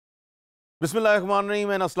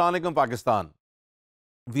Bismillahirrahmanirrahim and Assalamu alaikum Pakistan.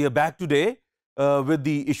 We are back today with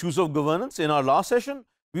the issues of governance. In our last session,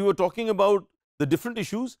 we were talking about the different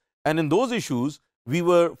issues, and in those issues, we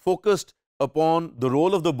were focused upon the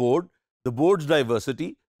role of the board's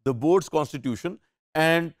diversity, the board's constitution,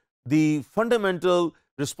 and the fundamental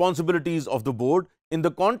responsibilities of the board in the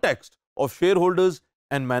context of shareholders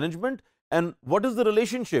and management, and what is the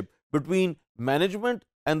relationship between management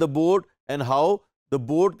and the board, and how the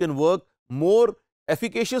board can work more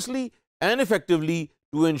efficaciously and effectively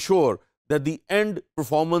to ensure that the end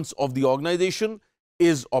performance of the organization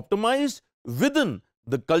is optimized within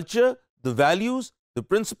the culture, the values, the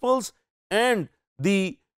principles, and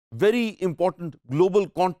the very important global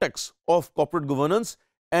context of corporate governance,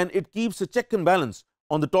 and it keeps a check and balance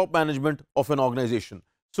on the top management of an organization.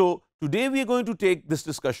 So today we are going to take this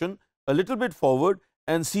discussion a little bit forward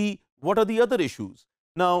and see what are the other issues.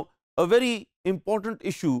 Now, a very important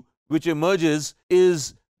issue which emerges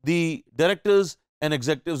is the directors and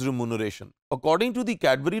executives remuneration. According to the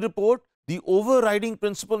Cadbury report, the overriding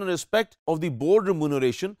principle in respect of the board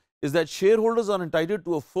remuneration is that shareholders are entitled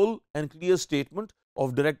to a full and clear statement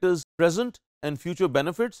of directors' present and future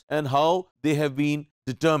benefits and how they have been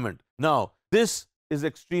determined. Now, this is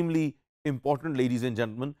extremely important, ladies and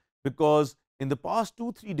gentlemen, because in the past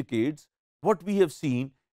 2-3 decades, what we have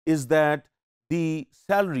seen is that the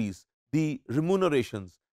salaries, the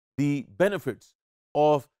remunerations, the benefits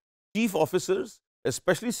of chief officers,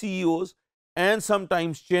 especially CEOs, and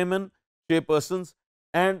sometimes chairmen, chairpersons,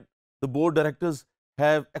 and the board directors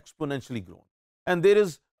have exponentially grown. And there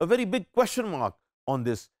is a very big question mark on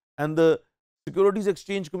this, and the Securities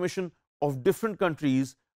Exchange Commission of different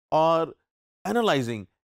countries are analyzing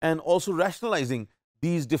and also rationalizing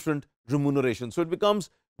these different remunerations. So it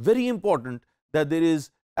becomes very important that there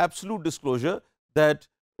is absolute disclosure that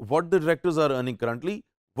what the directors are earning currently,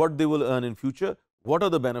 what they will earn in future, what are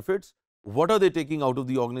the benefits, what are they taking out of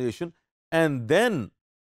the organization, and then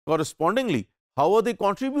correspondingly, how are they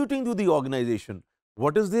contributing to the organization,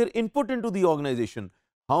 what is their input into the organization,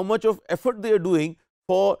 how much of effort they are doing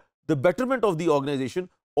for the betterment of the organization,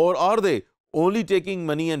 or are they only taking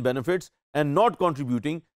money and benefits and not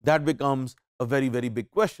contributing. That becomes a very, very big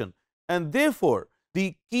question. And therefore,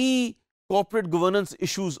 the key corporate governance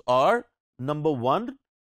issues are: number 1,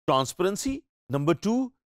 transparency; number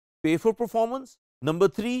 2, pay for performance; number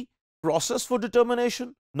 3, process for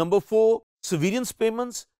determination; number 4, severance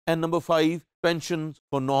payments; and number 5, pensions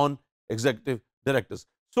for non-executive directors.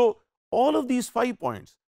 So all of these 5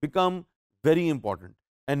 points become very important,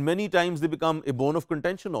 and many times they become a bone of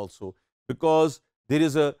contention also, because there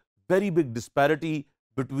is a very big disparity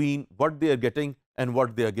between what they are getting and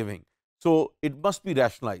what they are giving. So it must be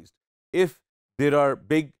rationalized. If there are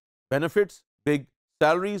big benefits, big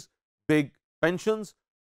salaries, big pensions,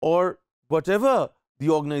 or whatever the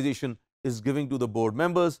organization is giving to the board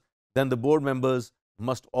members, then the board members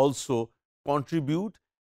must also contribute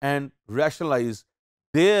and rationalize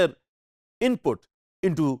their input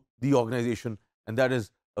into the organization, and that is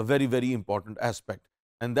a very, very important aspect.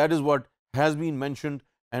 And that is what has been mentioned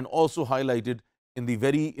and also highlighted in the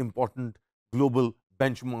very important global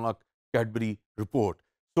benchmark Cadbury report.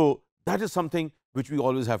 So that is something which we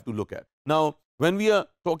always have to look at. Now, when we are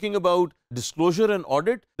talking about disclosure and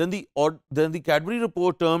audit, then the Cadbury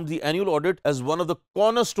report termed the annual audit as one of the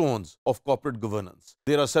cornerstones of corporate governance.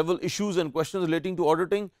 There are several issues and questions relating to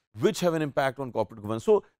auditing which have an impact on corporate governance.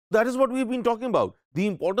 So that is what we've been talking about, the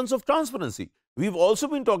importance of transparency. We've also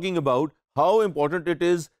been talking about how important it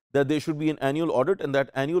is that there should be an annual audit, and that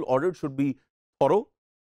annual audit should be thorough,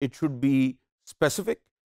 it should be specific,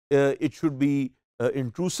 it should be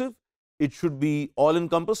intrusive, it should be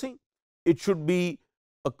all-encompassing, it should be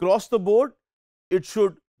across the board, it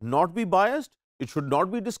should not be biased, it should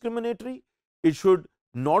not be discriminatory, it should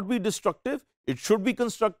not be destructive, it should be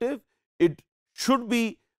constructive, it should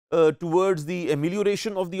be towards the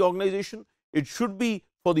amelioration of the organization, it should be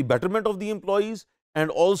for the betterment of the employees, and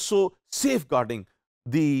also safeguarding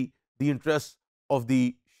the interests of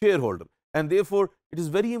the shareholder. And therefore, it is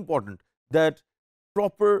very important that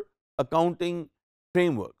proper accounting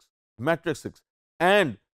frameworks, matrices,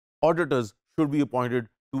 and auditors should be appointed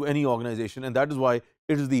to any organization, and that is why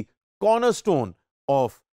it is the cornerstone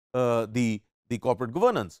of the corporate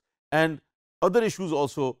governance. And other issues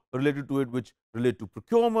also related to it, which relate to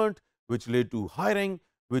procurement, which relate to hiring,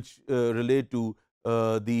 which relate to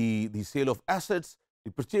the sale of assets,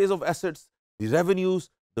 the purchase of assets, the revenues,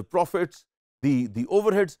 the profits, the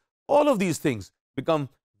overheads. All of these things become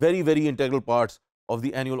very, very integral parts of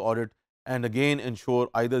the annual audit, and again ensure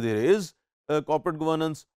either there is corporate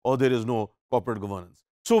governance or there is no corporate governance.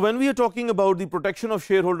 So when we are talking about the protection of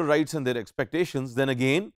shareholder rights and their expectations, then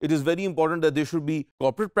again, it is very important that there should be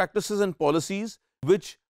corporate practices and policies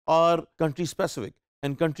which are country specific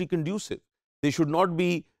and country conducive. They should not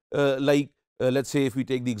be let's say, if we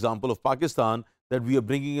take the example of Pakistan, that we are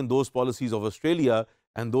bringing in those policies of Australia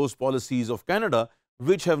and those policies of Canada,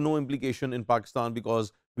 which have no implication in Pakistan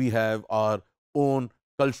because we have our own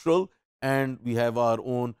cultural and we have our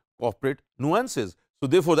own corporate nuances. So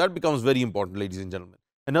therefore, that becomes very important, ladies and gentlemen.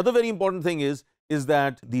 Another very important thing is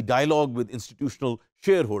that the dialogue with institutional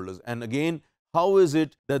shareholders. And again, how is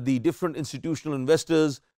it that the different institutional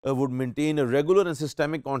investors would maintain a regular and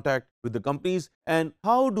systemic contact with the companies, and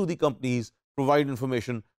how do the companies provide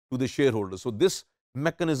information to the shareholders? So this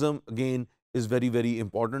mechanism again is very, very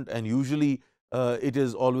important, and usually it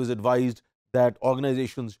is always advised that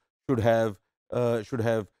organizations should have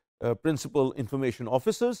principal information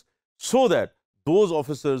officers, so that those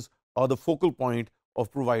officers are the focal point of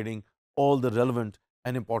providing all the relevant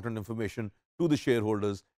and important information to the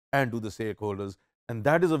shareholders and to the stakeholders. And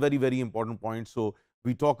that is a very, very important point. So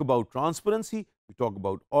we talk about transparency, we talk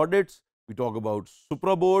about audits, we talk about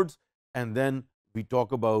supra boards, and then we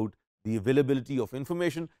talk about the availability of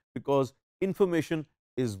information, because information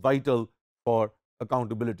is vital for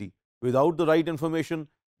accountability. Without the right information,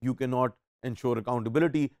 you cannot ensure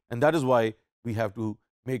accountability, and that is why we have to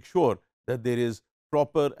make sure that there is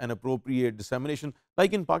proper and appropriate dissemination.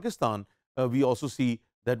 Like in Pakistan, we also see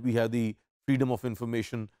that we have the Freedom of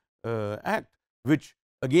Information Act, which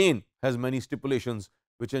again has many stipulations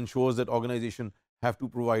which ensures that organizations have to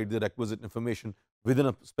provide the requisite information within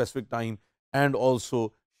a specific time and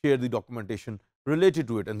also share the documentation related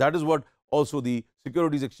to it. And that is what also the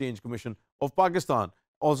Securities Exchange Commission of Pakistan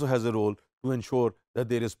also has a role to ensure that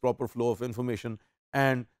there is proper flow of information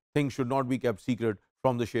and things should not be kept secret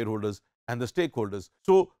from the shareholders and the stakeholders.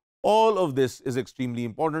 So all of this is extremely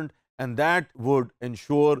important, and that would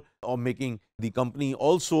ensure or making the company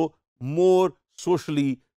also more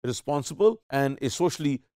socially responsible and a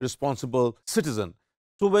socially responsible citizen.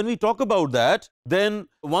 So when we talk about that, then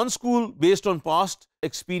one school based on past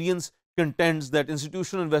experience contends that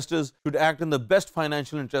institutional investors should act in the best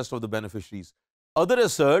financial interest of the beneficiaries. Others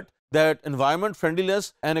assert that environment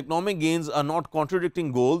friendliness and economic gains are not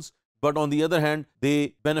contradicting goals, but on the other hand,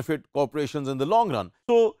 they benefit corporations in the long run.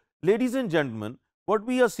 So, ladies and gentlemen, what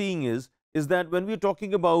we are seeing is that when we are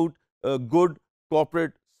talking about good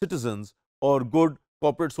corporate citizens or good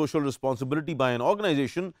corporate social responsibility by an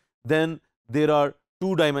organization, then there are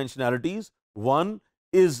two dimensionalities. One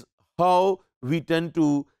is how we tend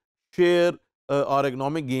to share our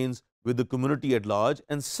economic gains with the community at large,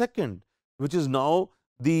 and second, which is now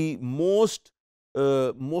the most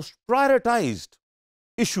prioritized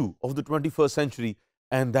issue of the 21st century,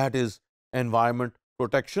 and that is environment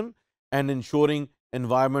protection and ensuring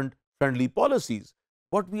environment friendly policies.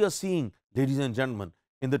 What we are seeing, ladies and gentlemen,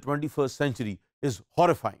 in the 21st century is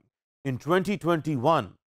horrifying. In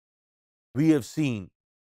 2021, we have seen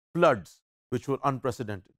floods which were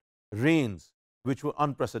unprecedented, rains which were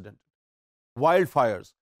unprecedented,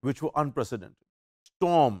 wildfires which were unprecedented,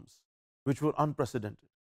 storms which were unprecedented.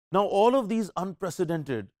 Now, all of these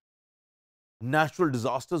unprecedented natural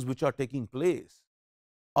disasters which are taking place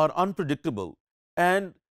are unpredictable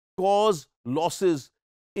and cause losses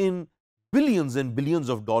in billions and billions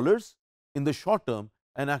of dollars in the short term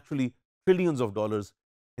and actually trillions of dollars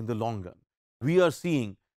in the long run. We are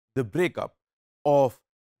seeing the breakup of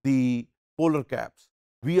the polar caps.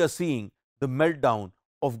 We are seeing the meltdown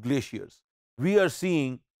of glaciers. We are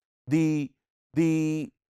seeing the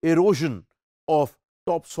erosion of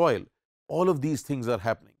topsoil. All of these things are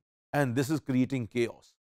happening, and this is creating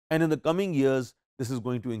chaos. And in the coming years, this is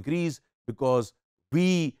going to increase because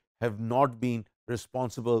we have not been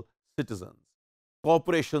responsible citizens.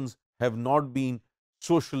 Corporations have not been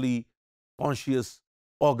socially conscious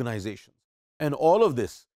organizations. And all of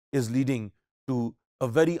this is leading to a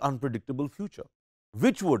very unpredictable future,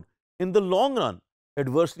 which would, in the long run,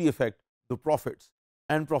 adversely affect the profits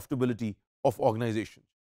and profitability of organizations,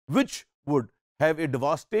 which would have a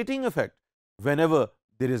devastating effect whenever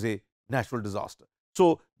there is a natural disaster.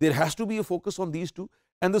 So there has to be a focus on these two.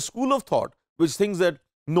 And the school of thought which thinks that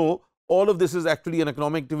no, all of this is actually an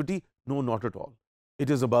economic activity, no, not at all. It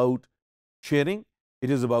is about sharing, it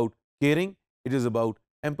is about caring, it is about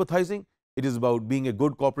empathizing, it is about being a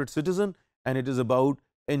good corporate citizen, and it is about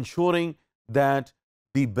ensuring that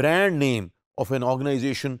the brand name of an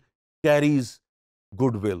organization carries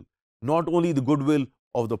goodwill, not only the goodwill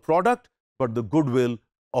of the product, but the goodwill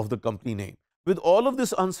of the company name. With all of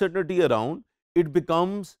this uncertainty around, it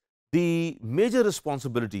becomes the major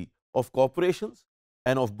responsibility of corporations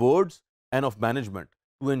and of boards and of management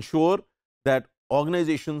to ensure that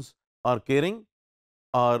organizations are caring,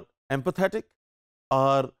 are empathetic,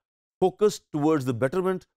 are focused towards the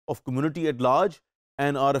betterment of community at large,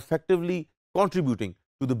 and are effectively contributing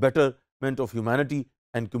to the betterment of humanity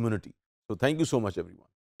and community. So thank you so much, everyone.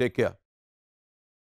 Take care.